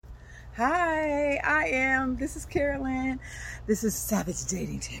This is Carolyn. This is Savage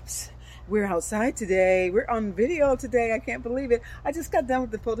Dating Tips. We're outside today. We're on video today. I can't believe it. I just got done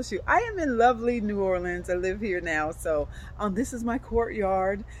with the photo shoot. I am in lovely New Orleans. I live here now. So this is my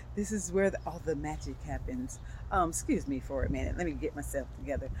courtyard. This is where all the magic happens. Excuse me for a minute. Let me get myself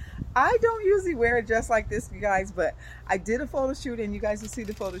together. I don't usually wear a dress like this, you guys, but I did a photo shoot and you guys will see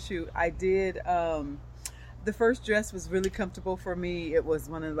the photo shoot. I did... the first dress was really comfortable for me. It was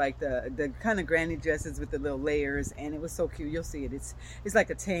one of like the kind of granny dresses with the little layers, and it was so cute. You'll see it. It's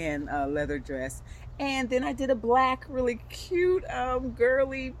like a tan leather dress. And then I did a black, really cute,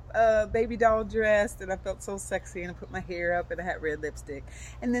 girly baby doll dress that I felt so sexy, and I put my hair up and I had red lipstick.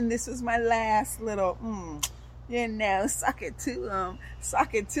 And then this was my last little, sock it to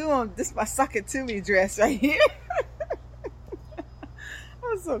them. This is my sock it to me dress right here.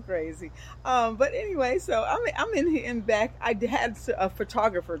 So crazy. But anyway, so I'm in here in back. I had a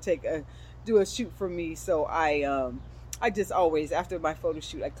photographer do a shoot for me, so I just always, after my photo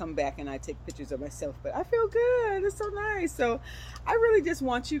shoot, I come back and I take pictures of myself. But I feel good. It's so nice. So I really just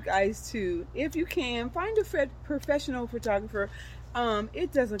want you guys to, if you can, find a professional photographer.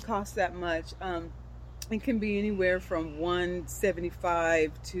 It doesn't cost that much. It can be anywhere from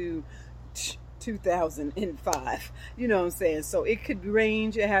 $175 to 2005, you know what I'm saying? So it could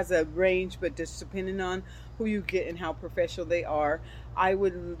range. It has a range, but just depending on who you get and how professional they are, I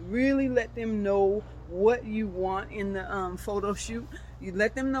would really let them know what you want in the photo shoot. You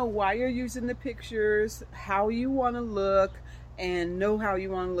let them know why you're using the pictures, how you want to look, and know how you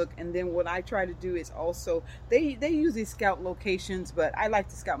want to look. And then what I try to do is also, they usually scout locations, but I like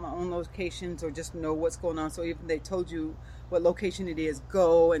to scout my own locations or just know what's going on. So if they told you what location it is,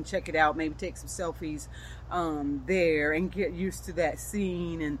 go and check it out. Maybe take some selfies there and get used to that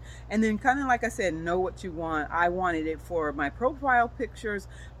scene, and then kind of, like I said, know what you want. I wanted it for my profile pictures,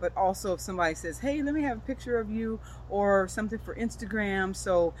 but also if somebody says, hey, let me have a picture of you or something for Instagram,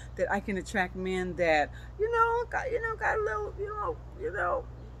 so that I can attract men that got a little,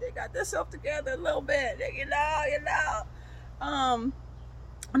 they got themselves together a little bit,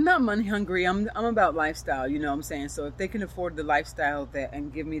 I'm not money hungry. I'm about lifestyle, you know what I'm saying? So if they can afford the lifestyle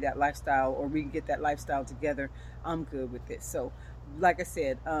and give me that lifestyle, or we can get that lifestyle together, I'm good with it. So like I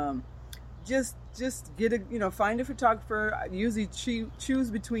said, just get find a photographer. I usually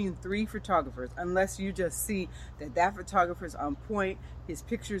choose between 3 photographers, unless you just see that photographer's on point, his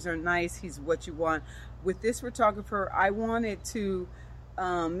pictures are nice, he's what you want. With this photographer, I wanted to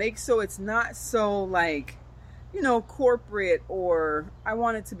make so it's not so like, corporate, or I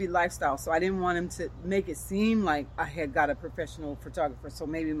want it to be lifestyle. So I didn't want him to make it seem like I had got a professional photographer. So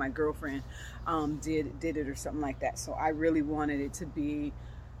maybe my girlfriend did it or something like that. So I really wanted it to be,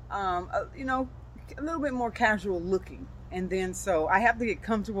 a little bit more casual looking. And then so I have to get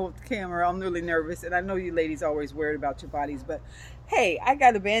comfortable with the camera. I'm really nervous, and I know you ladies always worried about your bodies, but hey, I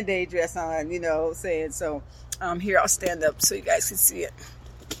got a Band-Aid dress on, saying so. Here, I'll stand up so you guys can see it.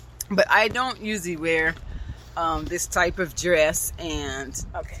 But I don't usually wear this type of dress, and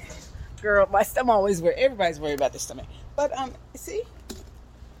okay, girl, my stomach always everybody's worried about their stomach, but see,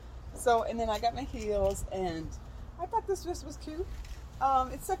 so, and then I got my heels, and I thought this dress was cute.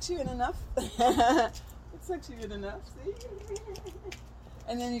 It's sexy enough. It's sexy enough, see.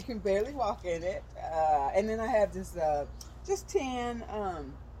 And then you can barely walk in it, and then I have this just tan,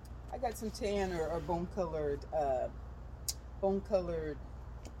 I got some tan or bone colored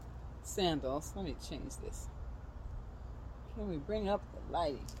sandals. Let me change this. Can we bring up the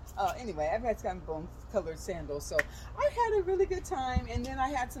lighting? Anyway, I've had some bone-colored sandals, so I had a really good time. And then I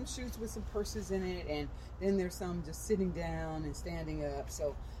had some shoes with some purses in it, and then there's some just sitting down and standing up.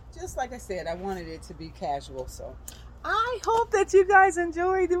 So just like I said, I wanted it to be casual. So I hope that you guys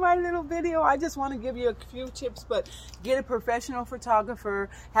enjoyed my little video. I just want to give you a few tips, but get a professional photographer,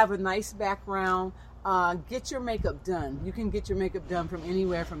 have a nice background. Get your makeup done. You can get your makeup done from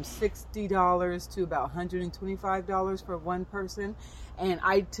anywhere from $60 to about $125 for one person. And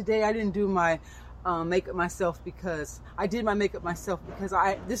today I didn't do my makeup myself, because I did my makeup myself because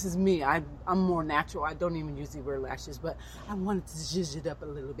this is me. I'm more natural. I don't even usually wear lashes, but I wanted to zhuzh it up a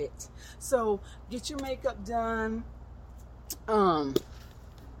little bit. So get your makeup done.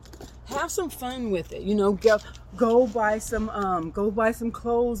 Have some fun with it, go buy some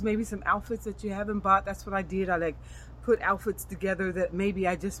clothes, maybe some outfits that you haven't bought. That's what I did. I put outfits together that maybe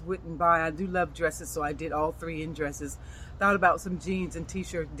I just wouldn't buy. I do love dresses, so I did all 3 in dresses. Thought about some jeans and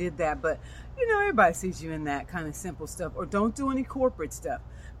t-shirts, did that, but everybody sees you in that kind of simple stuff. Or don't do any corporate stuff.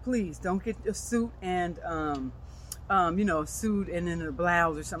 Please don't get a suit and a suit and then a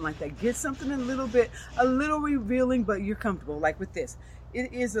blouse or something like that. Get something a little revealing, but you're comfortable. Like with this,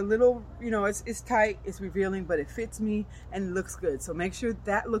 it is a little, it's tight, it's revealing, but it fits me and it looks good. So make sure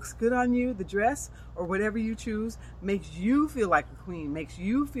that looks good on you. The dress or whatever you choose makes you feel like a queen, makes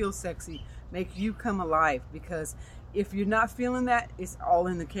you feel sexy, makes you come alive. Because if you're not feeling that, it's all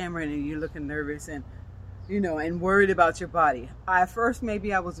in the camera and you're looking nervous and and worried about your body. At first,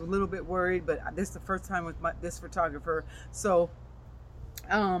 maybe I was a little bit worried, but this is the first time with this photographer. So,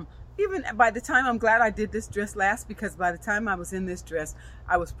 even by the time, I'm glad I did this dress last, because by the time I was in this dress,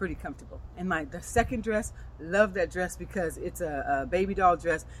 I was pretty comfortable. And the second dress, love that dress because it's a baby doll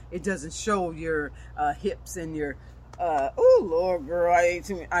dress. It doesn't show your hips and your, oh Lord, girl, I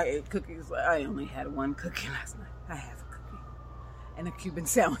ate cookies. I only had one cookie last night. I have and a Cuban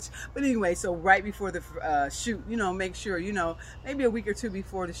sandwich. But anyway, so right before the shoot, make sure, maybe a week or two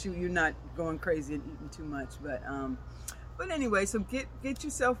before the shoot, you're not going crazy and eating too much. But anyway, so get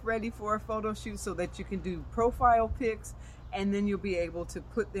yourself ready for a photo shoot so that you can do profile pics, and then you'll be able to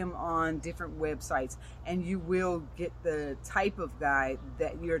put them on different websites, and you will get the type of guy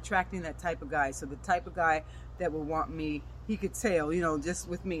that you're attracting, that type of guy. So the type of guy that will want me, he could tell, just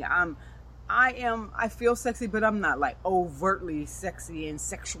with me, I feel sexy, but I'm not like overtly sexy and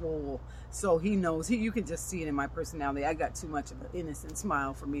sexual. So he knows, you can just see it in my personality. I got too much of an innocent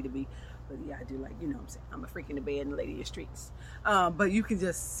smile for me to be, but yeah, I do like, what I'm saying, I'm a freak in the bed and lady in the streets. But you can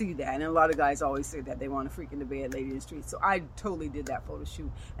just see that. And a lot of guys always say that they want a freak in the bed, lady in the streets. So I totally did that photo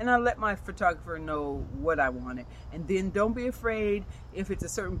shoot. And I let my photographer know what I wanted. And then don't be afraid if it's a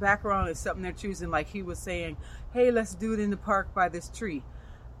certain background or something they're choosing. Like he was saying, hey, let's do it in the park by this tree.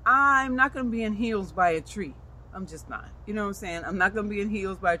 I'm not going to be in heels by a tree. I'm just not. You know what I'm saying? I'm not going to be in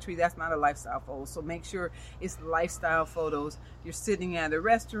heels by a tree. That's not a lifestyle photo. So make sure it's lifestyle photos. You're sitting at a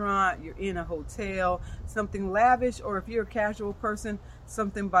restaurant, you're in a hotel, something lavish, or if you're a casual person,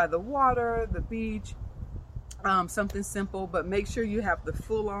 something by the water, the beach, something simple. But make sure you have the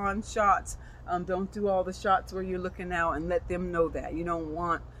full-on shots. Don't do all the shots where you're looking out, and let them know that. You don't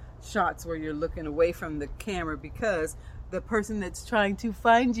want shots where you're looking away from the camera, because the person that's trying to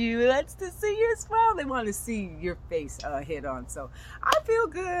find you wants to see your smile. They want to see your face head on. So I feel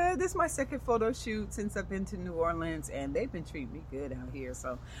good. This is my second photo shoot since I've been to New Orleans, and they've been treating me good out here.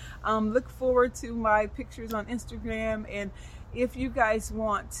 So look forward to my pictures on Instagram. And if you guys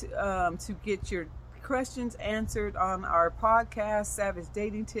want to get your questions answered on our podcast, Savage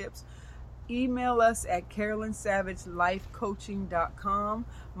Dating Tips, email us at CarolynSavageLifeCoaching.com.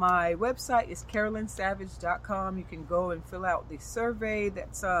 My website is CarolynSavage.com. You can go and fill out the survey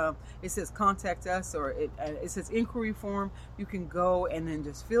that's it says contact us, or it says inquiry form. You can go and then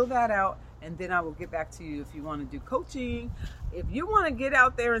just fill that out, and then I will get back to you if you want to do coaching. If you want to get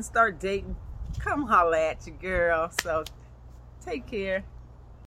out there and start dating, come holla at your girl. So take care.